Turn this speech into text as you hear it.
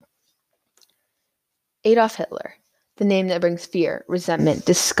Adolf Hitler, the name that brings fear, resentment,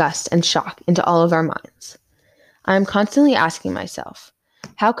 disgust, and shock into all of our minds. I am constantly asking myself,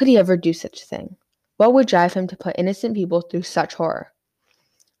 how could he ever do such a thing? What would drive him to put innocent people through such horror?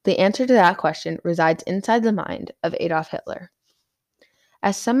 The answer to that question resides inside the mind of Adolf Hitler.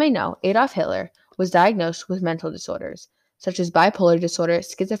 As some may know, Adolf Hitler was diagnosed with mental disorders, such as bipolar disorder,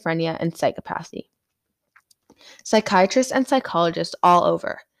 schizophrenia, and psychopathy. Psychiatrists and psychologists all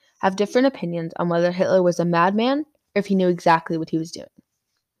over have different opinions on whether Hitler was a madman or if he knew exactly what he was doing.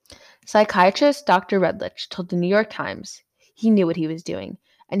 Psychiatrist Dr. Redlich told the New York Times he knew what he was doing,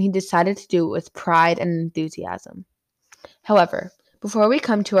 and he decided to do it with pride and enthusiasm. However, before we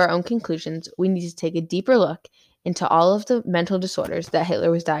come to our own conclusions, we need to take a deeper look into all of the mental disorders that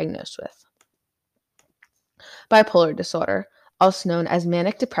Hitler was diagnosed with. Bipolar disorder, also known as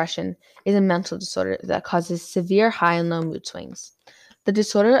manic depression, is a mental disorder that causes severe high and low mood swings. The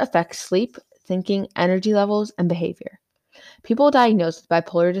disorder affects sleep, thinking, energy levels, and behavior. People diagnosed with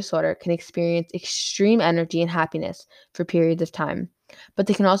bipolar disorder can experience extreme energy and happiness for periods of time, but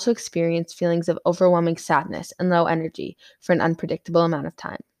they can also experience feelings of overwhelming sadness and low energy for an unpredictable amount of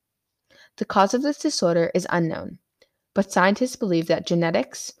time. The cause of this disorder is unknown, but scientists believe that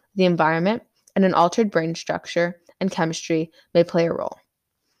genetics, the environment, and an altered brain structure and chemistry may play a role.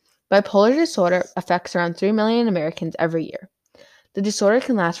 Bipolar disorder affects around 3 million Americans every year. The disorder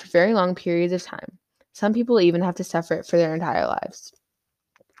can last for very long periods of time. Some people even have to suffer it for their entire lives.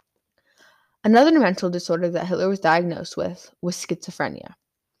 Another mental disorder that Hitler was diagnosed with was schizophrenia.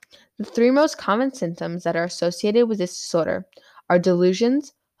 The three most common symptoms that are associated with this disorder are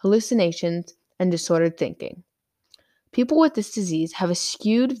delusions, hallucinations, and disordered thinking. People with this disease have a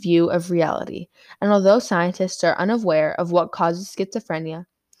skewed view of reality, and although scientists are unaware of what causes schizophrenia,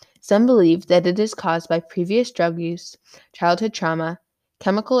 some believe that it is caused by previous drug use, childhood trauma,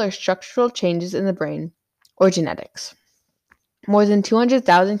 chemical or structural changes in the brain, or genetics. More than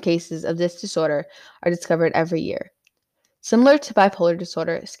 200,000 cases of this disorder are discovered every year. Similar to bipolar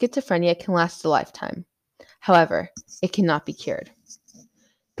disorder, schizophrenia can last a lifetime. However, it cannot be cured.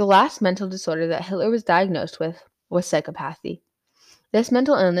 The last mental disorder that Hitler was diagnosed with was psychopathy. This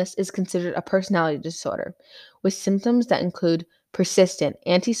mental illness is considered a personality disorder, with symptoms that include persistent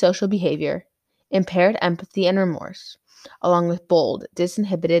antisocial behavior, impaired empathy and remorse, along with bold,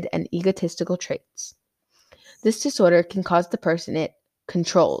 disinhibited, and egotistical traits. This disorder can cause the person it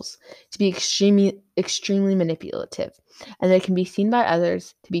controls to be extremely manipulative, and they can be seen by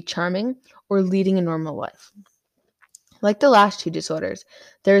others to be charming or leading a normal life. Like the last two disorders,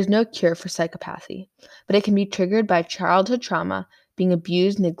 there is no cure for psychopathy, but it can be triggered by childhood trauma, being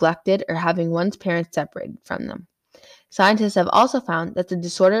abused, neglected, or having one's parents separated from them. Scientists have also found that the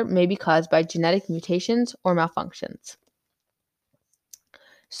disorder may be caused by genetic mutations or malfunctions.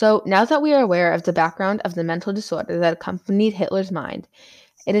 So, now that we are aware of the background of the mental disorder that accompanied Hitler's mind,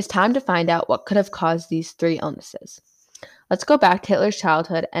 it is time to find out what could have caused these three illnesses. Let's go back to Hitler's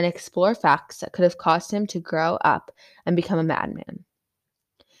childhood and explore facts that could have caused him to grow up and become a madman.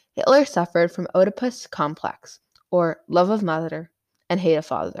 Hitler suffered from Oedipus complex, or love of mother and hate of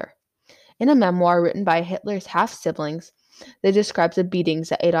father. In a memoir written by Hitler's half-siblings, they describe the beatings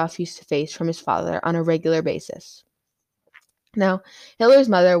that Adolf used to face from his father on a regular basis. Now, Hitler's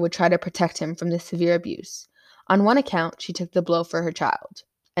mother would try to protect him from this severe abuse. On one account, she took the blow for her child,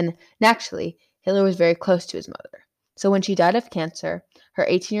 and naturally, Hitler was very close to his mother. So when she died of cancer, her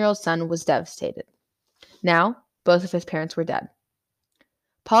 18-year-old son was devastated. Now, both of his parents were dead.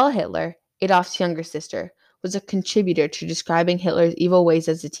 Paula Hitler, Adolf's younger sister, was a contributor to describing Hitler's evil ways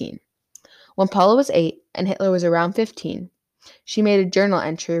as a teen. When Paula was 8 and Hitler was around 15, she made a journal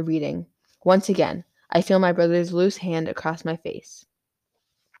entry reading, "Once again, I feel my brother's loose hand across my face."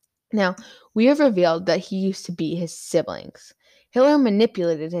 Now, we have revealed that he used to beat his siblings. Hitler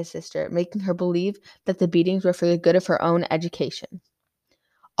manipulated his sister, making her believe that the beatings were for the good of her own education.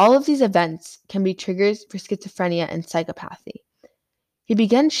 All of these events can be triggers for schizophrenia and psychopathy. He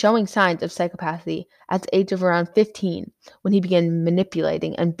began showing signs of psychopathy at the age of around 15 when he began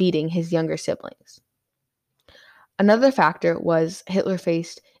manipulating and beating his younger siblings. Another factor was Hitler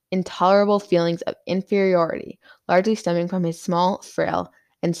faced intolerable feelings of inferiority, largely stemming from his small, frail,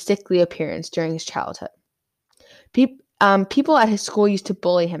 and sickly appearance during his childhood. People at his school used to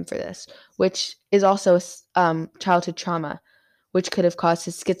bully him for this, which is also childhood trauma, which could have caused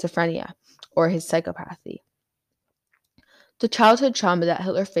his schizophrenia or his psychopathy. The childhood trauma that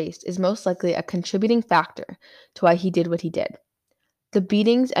Hitler faced is most likely a contributing factor to why he did what he did. The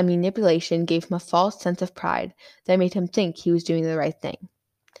beatings and manipulation gave him a false sense of pride that made him think he was doing the right thing.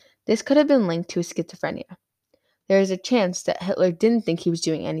 This could have been linked to his schizophrenia. There is a chance that Hitler didn't think he was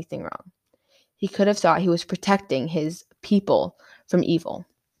doing anything wrong. he could have thought he was protecting his people from evil.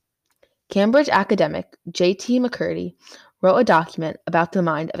 Cambridge academic J.T. McCurdy wrote a document about the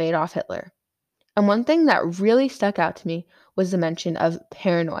mind of Adolf Hitler. And one thing that really stuck out to me was the mention of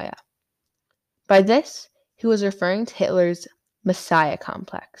paranoia. By this, he was referring to Hitler's Messiah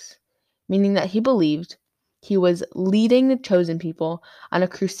complex, meaning that he believed he was leading the chosen people on a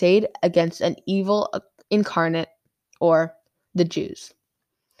crusade against an evil incarnate, or the Jews.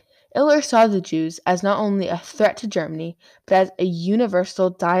 Hitler saw the Jews as not only a threat to Germany, but as a universal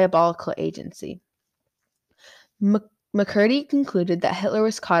diabolical agency. McCurdy concluded that Hitler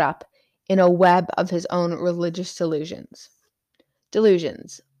was caught up in a web of his own religious delusions.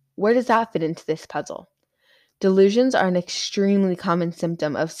 Delusions. Where does that fit into this puzzle? Delusions are an extremely common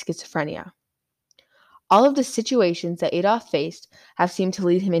symptom of schizophrenia. All of the situations that Adolf faced have seemed to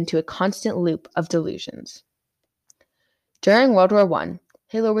lead him into a constant loop of delusions. During World War I,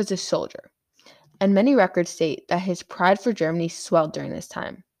 Hitler was a soldier, and many records state that his pride for Germany swelled during this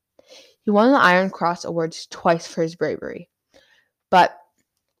time. He won the Iron Cross awards twice for his bravery, but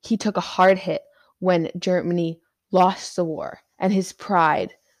he took a hard hit when Germany lost the war, and his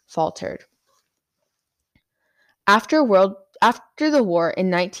pride faltered. After the war in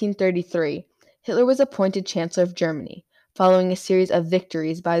 1933, Hitler was appointed Chancellor of Germany, following a series of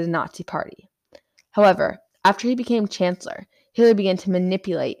victories by the Nazi Party. However, after he became Chancellor, Hitler began to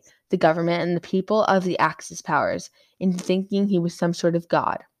manipulate the government and the people of the Axis powers into thinking he was some sort of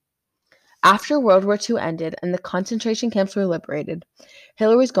god. After World War II ended and the concentration camps were liberated,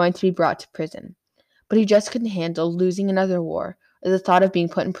 Hitler was going to be brought to prison, but he just couldn't handle losing another war or the thought of being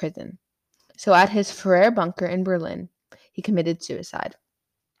put in prison. So at his Farrer bunker in Berlin, he committed suicide.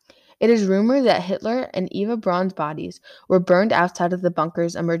 It is rumored that Hitler and Eva Braun's bodies were burned outside of the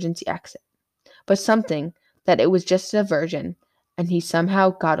bunker's emergency exit, but something that it was just a diversion and he somehow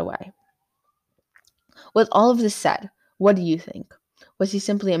got away. With all of this said, what do you think? Was he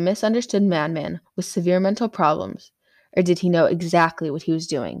simply a misunderstood madman with severe mental problems, or did he know exactly what he was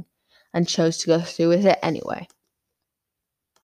doing and chose to go through with it anyway?